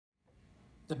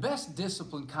The best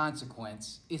discipline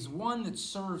consequence is one that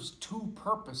serves two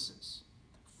purposes.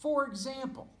 For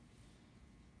example,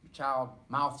 your child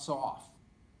mouths off,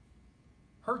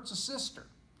 hurts a sister.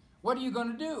 What are you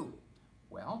going to do?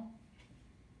 Well,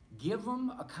 give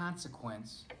them a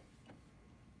consequence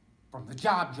from the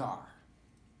job jar.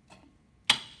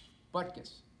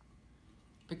 Butkus,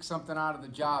 pick something out of the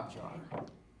job jar.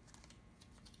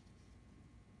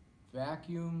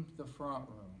 Vacuum the front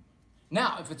room.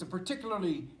 Now, if it's a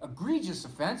particularly egregious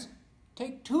offense,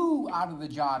 take 2 out of the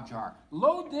job jar.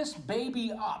 Load this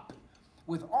baby up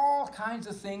with all kinds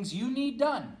of things you need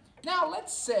done. Now,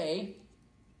 let's say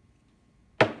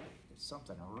that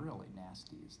something really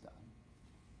nasty is done.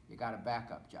 You got a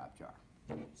backup job jar.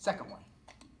 Second one.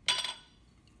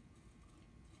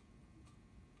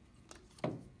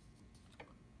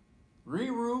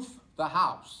 Re-roof the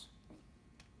house.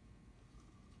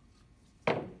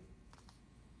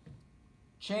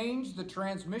 Change the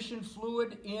transmission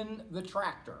fluid in the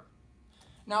tractor.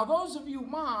 Now, those of you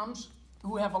moms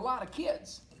who have a lot of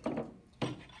kids,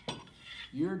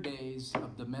 your days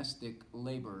of domestic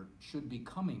labor should be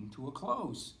coming to a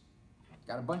close.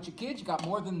 Got a bunch of kids? You got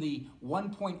more than the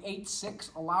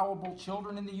 1.86 allowable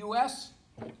children in the U.S.?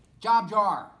 Job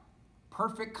jar.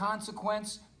 Perfect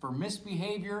consequence for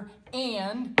misbehavior,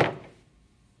 and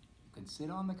you can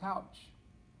sit on the couch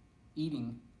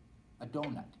eating a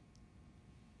donut.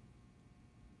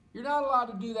 You're not allowed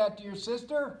to do that to your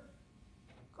sister.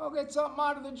 Go get something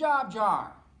out of the job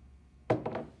jar.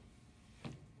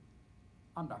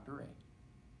 I'm Dr. Ray.